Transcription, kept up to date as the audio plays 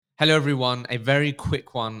Hello, everyone. A very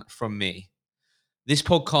quick one from me. This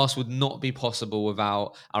podcast would not be possible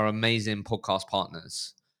without our amazing podcast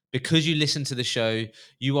partners. Because you listen to the show,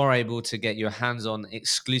 you are able to get your hands on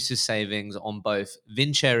exclusive savings on both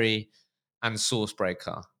Vincherry and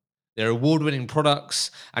Sourcebreaker. They're award-winning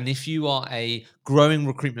products, and if you are a growing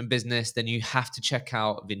recruitment business, then you have to check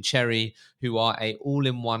out Vincherry, who are a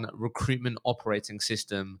all-in-one recruitment operating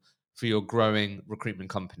system for your growing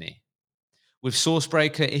recruitment company. With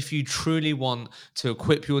Sourcebreaker, if you truly want to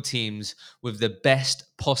equip your teams with the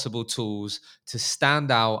best possible tools to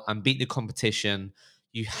stand out and beat the competition,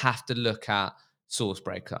 you have to look at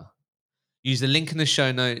Sourcebreaker. Use the link in the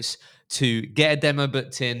show notes to get a demo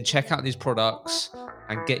booked in, check out these products,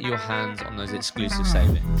 and get your hands on those exclusive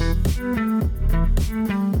savings.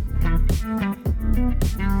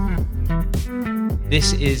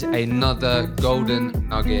 This is another Golden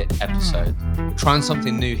Nugget episode. We're trying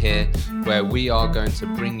something new here where we are going to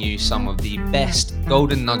bring you some of the best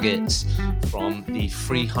Golden Nuggets from the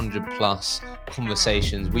 300 plus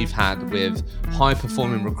conversations we've had with high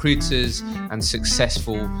performing recruiters and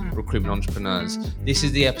successful recruitment entrepreneurs. This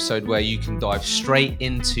is the episode where you can dive straight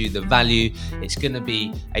into the value. It's going to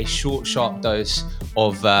be a short, sharp dose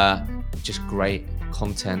of just great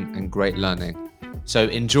content and great learning. So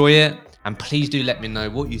enjoy it. And please do let me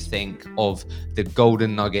know what you think of the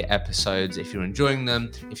Golden Nugget episodes. If you're enjoying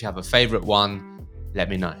them, if you have a favorite one, let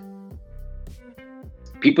me know.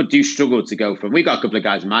 People do struggle to go from, we've got a couple of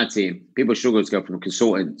guys in my team, people struggle to go from a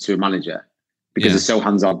consultant to a manager because they're so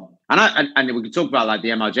hands-on. And we can talk about like the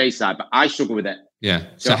MRJ side, but I struggle with it. Yeah.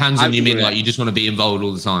 So hands-on, you mean like you just want to be involved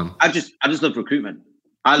all the time? I just love recruitment.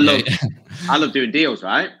 I love doing deals,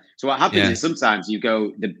 right? So what happens is sometimes you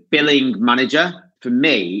go, the billing manager, for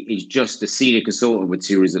me, is just a senior consultant with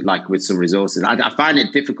with some resources. I find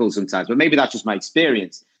it difficult sometimes, but maybe that's just my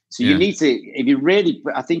experience. So you need to, if you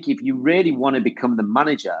really want to become the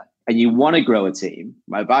manager and you want to grow a team,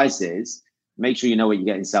 my advice is make sure you know what you're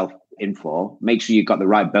getting yourself in for. Make sure you've got the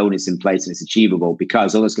right bonus in place and it's achievable,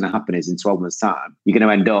 because all that's going to happen is in 12 months' time, you're going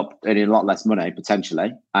to end up earning a lot less money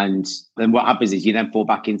potentially. And then what happens is you then fall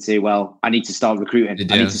back into, well, I need to start recruiting.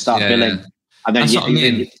 I need to start billing. Yeah. And then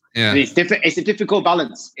it's a difficult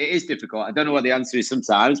balance. It is difficult. I don't know what the answer is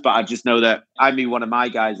sometimes, but I just know that I meet one of my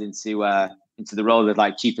guys into the role of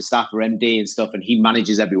like chief of staff or MD and stuff, and he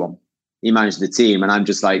manages everyone. He manages the team, and I'm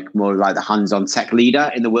just like more like the hands-on tech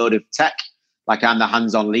leader in the world of tech. Like I'm the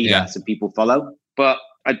hands-on leader, so people follow. But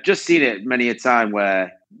I've just seen it many a time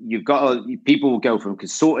where people will go from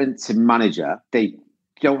consultant to manager. They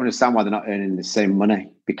don't understand why they're not earning the same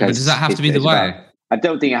money. Because does that have to be the way? I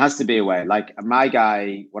don't think it has to be a way. Like my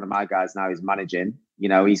guy, one of my guys now is managing. You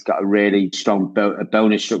know, he's got a really strong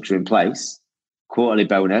bonus structure in place, quarterly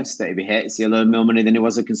bonus that if he hits, he'll earn more money than he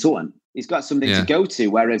was a consultant. He's got something to go to.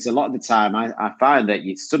 Whereas a lot of the time, I find that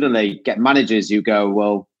you suddenly get managers who go,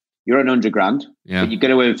 well, you're on 100 grand, but you're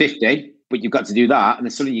going to earn 50, but you've got to do that. And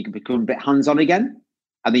then suddenly you can become a bit hands-on again.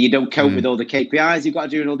 And then you don't cope with all the KPIs you've got to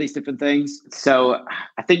do and all these different things. So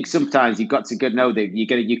I think sometimes you've got to know that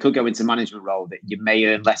you could go into management role that you may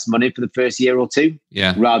earn less money for the first year or two,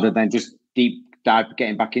 rather than just deep dive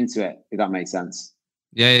getting back into it, if that makes sense.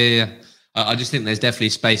 Yeah. I just think there's definitely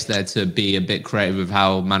space there to be a bit creative with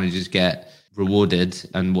how managers get rewarded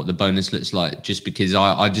and what the bonus looks like, just because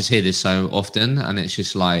I just hear this so often, and it's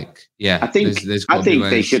just like, I think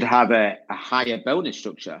they should have a higher bonus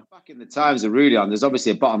structure. Back in the times of Rudy on, there's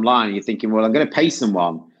obviously a bottom line. You're thinking, well, I'm going to pay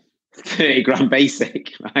someone 30 grand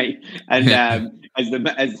basic, right? And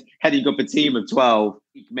as heading up a team of 12,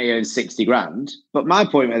 you may earn 60 grand. But my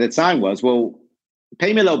point at the time was, well,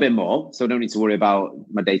 pay me a little bit more, so I don't need to worry about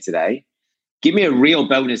my day to day. Give me a real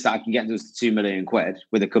bonus that I can get to 2 million quid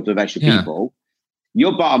with a couple of extra people.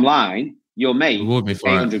 Your bottom line, you'll make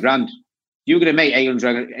 800 grand. You're going to make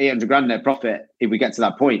 800 grand net profit if we get to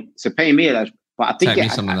that point. So pay me that. But I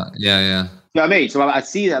think some of that. Yeah. You know what I mean? So I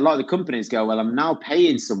see that a lot of the companies go, well, I'm now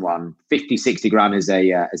paying someone 50, 60 grand as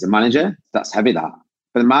a manager. That's heavy, that.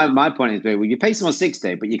 But my point is, well, you pay someone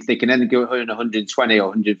 60, but they can then go earn 120 or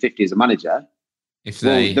 150 as a manager.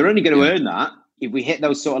 They're only going to earn that if we hit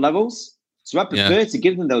those sort of levels. So I prefer to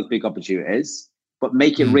give them those big opportunities, but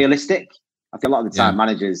make it realistic. I think a lot of the time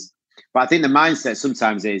managers, but I think the mindset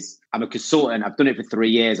sometimes is, I'm a consultant, I've done it for 3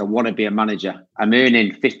 years, I want to be a manager. I'm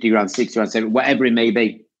earning 50 grand, 60 grand, 70, whatever it may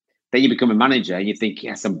be. Then you become a manager and you think,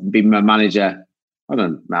 yes, I'm being a manager. Hold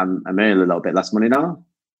on, I'm earning a little bit less money now.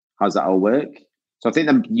 How's that all work? So I think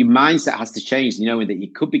that your mindset has to change, knowing that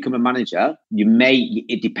you could become a manager. You may,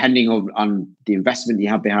 depending on the investment you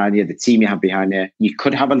have behind you, the team you have behind you, you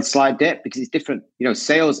could have a slight dip because it's different. A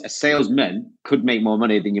salesman could make more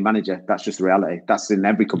money than your manager. That's just reality. That's in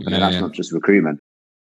every company. That's not just recruitment.